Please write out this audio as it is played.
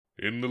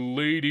In the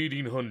late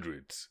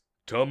 1800s,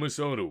 Thomas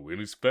Otto and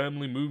his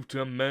family moved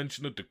to a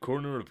mansion at the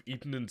corner of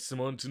Eaton and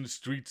Simonton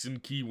Streets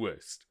in Key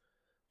West,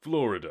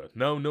 Florida,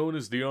 now known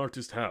as the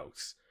Artist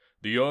House.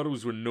 The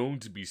Ottos were known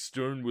to be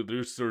stern with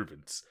their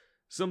servants,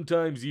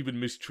 sometimes even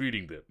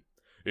mistreating them.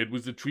 It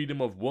was the freedom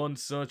of one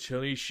such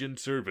Haitian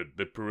servant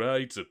that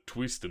provides a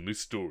twist in this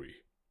story.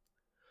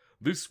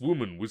 This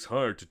woman was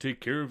hired to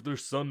take care of their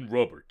son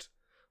Robert.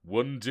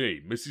 One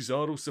day, Mrs.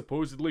 Otto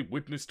supposedly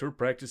witnessed her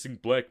practicing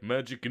black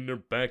magic in their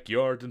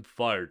backyard and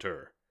fired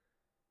her.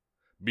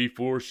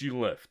 Before she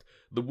left,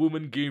 the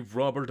woman gave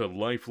Robert a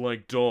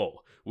lifelike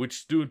doll, which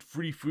stood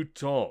 3 foot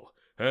tall,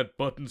 had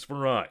buttons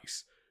for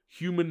eyes,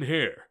 human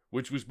hair,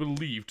 which was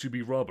believed to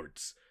be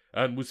Robert's,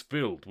 and was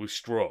filled with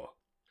straw.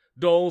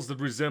 Dolls that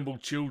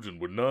resembled children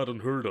were not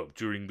unheard of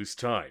during this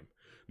time,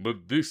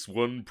 but this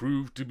one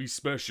proved to be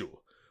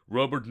special.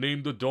 Robert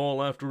named the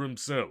doll after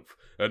himself,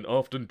 and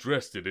often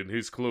dressed it in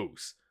his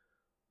clothes.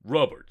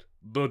 Robert,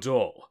 the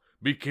doll,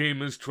 became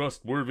his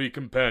trustworthy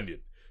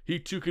companion. He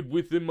took it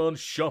with him on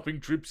shopping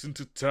trips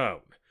into town.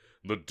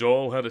 The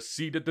doll had a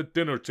seat at the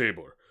dinner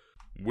table,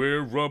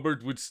 where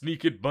Robert would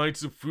sneak it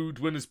bites of food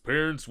when his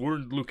parents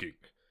weren't looking.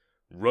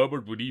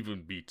 Robert would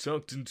even be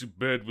tucked into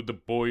bed with the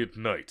boy at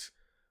night.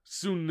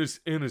 Soon this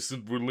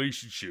innocent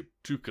relationship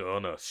took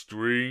on a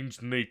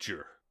strange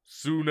nature.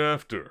 Soon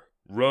after,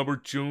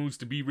 Robert chose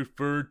to be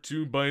referred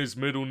to by his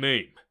middle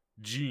name,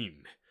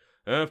 Jean.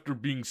 After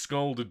being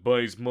scolded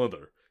by his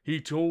mother, he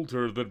told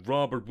her that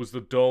Robert was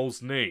the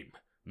doll's name,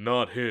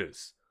 not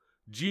his.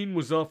 Jean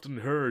was often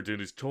heard in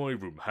his toy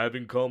room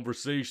having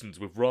conversations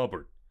with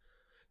Robert.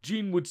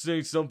 Jean would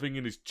say something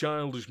in his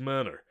childish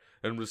manner,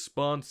 and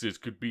responses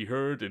could be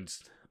heard in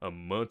a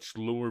much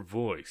lower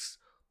voice.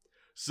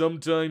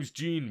 Sometimes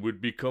Jean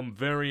would become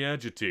very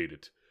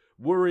agitated,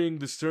 worrying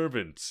the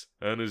servants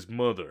and his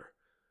mother.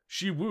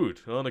 She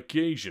would, on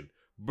occasion,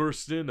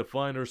 burst in to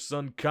find her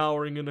son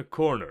cowering in a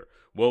corner,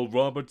 while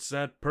Robert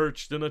sat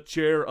perched in a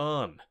chair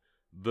on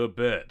the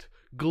bed,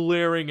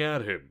 glaring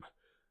at him.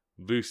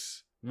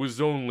 This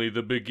was only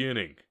the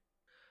beginning.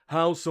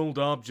 Household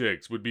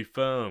objects would be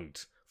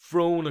found,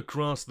 thrown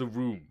across the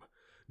room.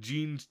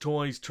 Jean's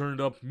toys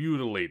turned up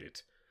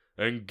mutilated,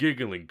 and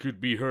giggling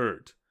could be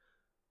heard.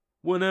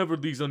 Whenever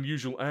these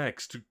unusual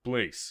acts took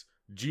place,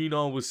 Jean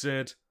always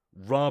said,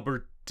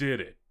 "Robert did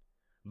it."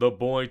 The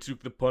boy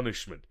took the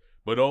punishment,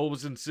 but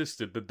always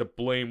insisted that the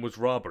blame was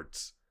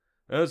Robert's.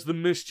 As the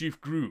mischief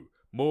grew,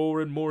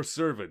 more and more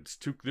servants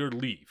took their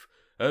leave,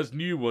 as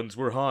new ones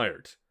were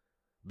hired.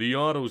 The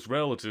Otto's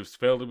relatives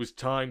felt it was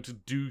time to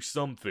do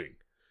something.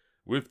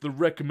 With the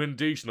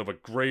recommendation of a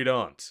great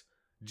aunt,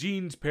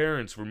 Jean's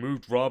parents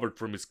removed Robert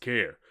from his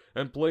care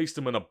and placed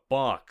him in a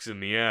box in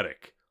the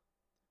attic.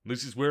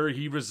 This is where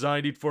he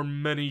resided for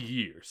many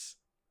years.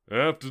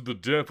 After the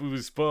death of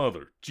his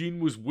father, Jean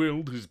was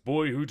willed his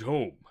boyhood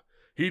home.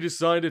 He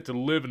decided to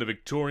live in a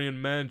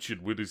Victorian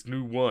mansion with his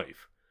new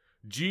wife.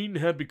 Jean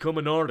had become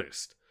an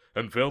artist,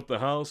 and felt the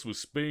house was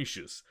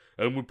spacious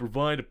and would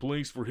provide a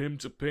place for him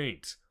to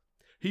paint.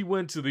 He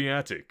went to the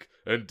attic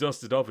and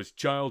dusted off his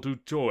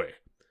childhood toy.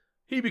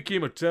 He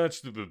became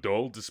attached to the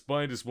doll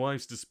despite his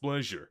wife's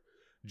displeasure.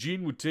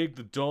 Jean would take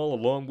the doll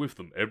along with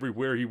him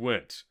everywhere he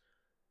went.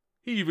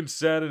 He even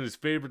sat in his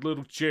favorite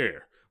little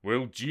chair,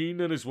 while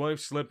Jean and his wife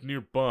slept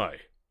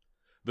nearby.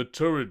 The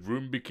turret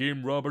room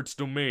became Robert's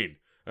domain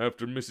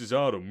after Mrs.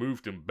 Otto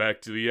moved him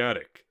back to the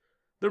attic.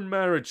 Their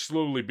marriage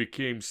slowly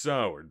became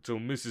sour until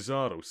Mrs.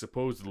 Otto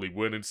supposedly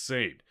went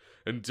insane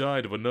and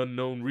died of an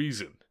unknown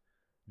reason.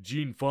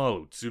 Jean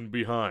followed soon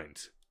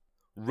behind.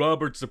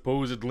 Robert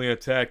supposedly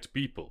attacked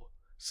people,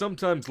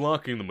 sometimes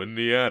locking them in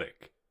the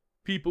attic.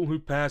 People who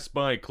passed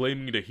by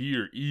claiming to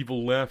hear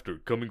evil laughter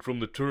coming from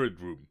the turret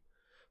room.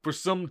 For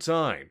some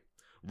time,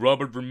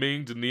 Robert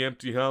remained in the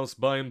empty house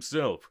by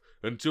himself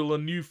until a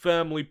new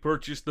family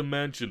purchased the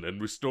mansion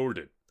and restored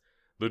it.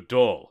 The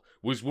doll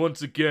was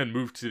once again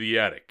moved to the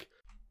attic.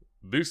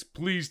 This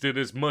pleased it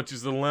as much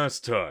as the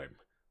last time.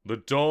 The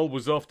doll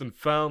was often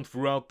found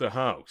throughout the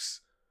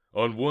house.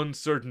 On one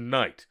certain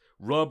night,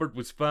 Robert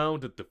was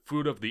found at the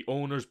foot of the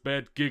owner's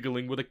bed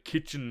giggling with a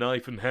kitchen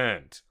knife in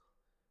hand.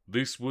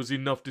 This was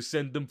enough to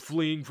send them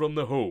fleeing from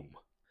the home.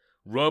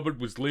 Robert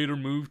was later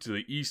moved to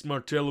the East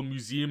Martello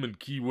Museum in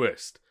Key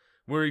West,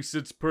 where he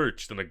sits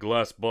perched in a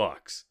glass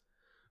box.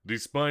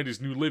 Despite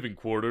his new living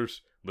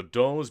quarters, the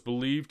doll is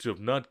believed to have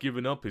not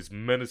given up his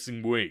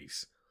menacing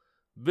ways.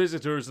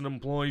 Visitors and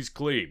employees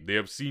claim they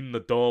have seen the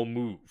doll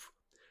move.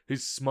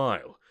 His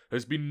smile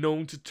has been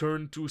known to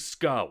turn to a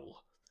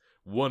scowl.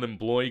 One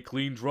employee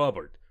cleaned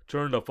Robert,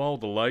 turned off all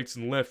the lights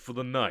and left for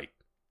the night.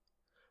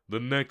 The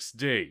next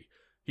day,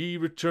 he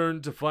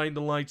returned to find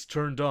the lights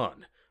turned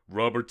on,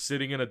 Robert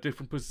sitting in a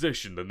different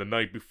position than the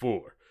night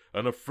before,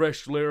 and a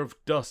fresh layer of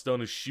dust on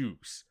his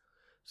shoes.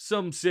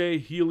 Some say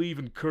he'll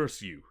even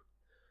curse you.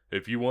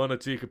 If you want to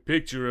take a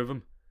picture of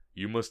him,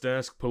 you must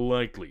ask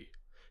politely.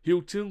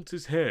 He'll tilt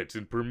his head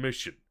in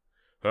permission.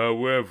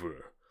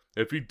 However,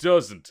 if he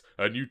doesn't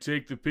and you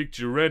take the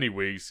picture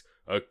anyways,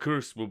 a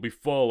curse will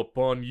befall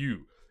upon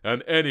you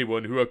and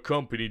anyone who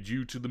accompanied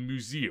you to the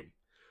museum.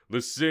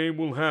 The same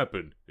will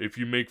happen if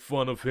you make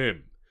fun of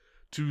him.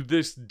 To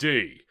this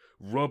day,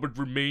 Robert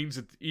remains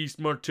at the East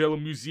Martello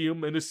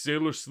Museum in a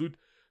sailor suit,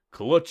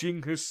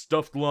 clutching his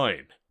stuffed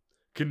lion,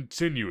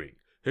 continuing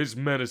his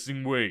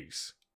menacing ways.